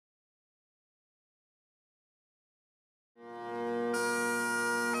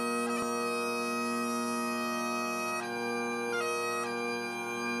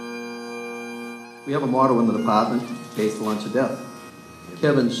We have a motto in the department, faithful unto death.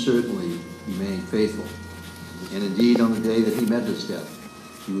 Kevin certainly remained faithful. And indeed, on the day that he met his death,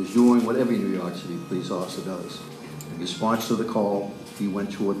 he was doing what every New York City police officer does. In response to the call, he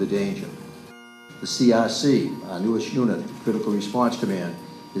went toward the danger. The CRC, our newest unit, Critical Response Command,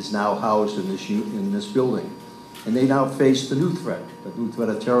 is now housed in this building. And they now face the new threat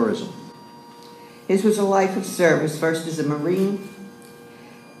of terrorism. His was a life of service, first as a Marine,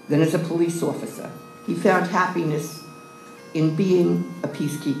 then as a police officer. He found happiness in being a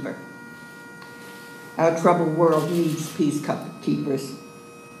peacekeeper. Our troubled world needs peacekeepers.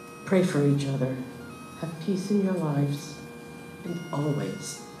 Pray for each other. Have peace in your lives. And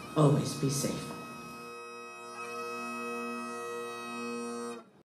always, always be safe.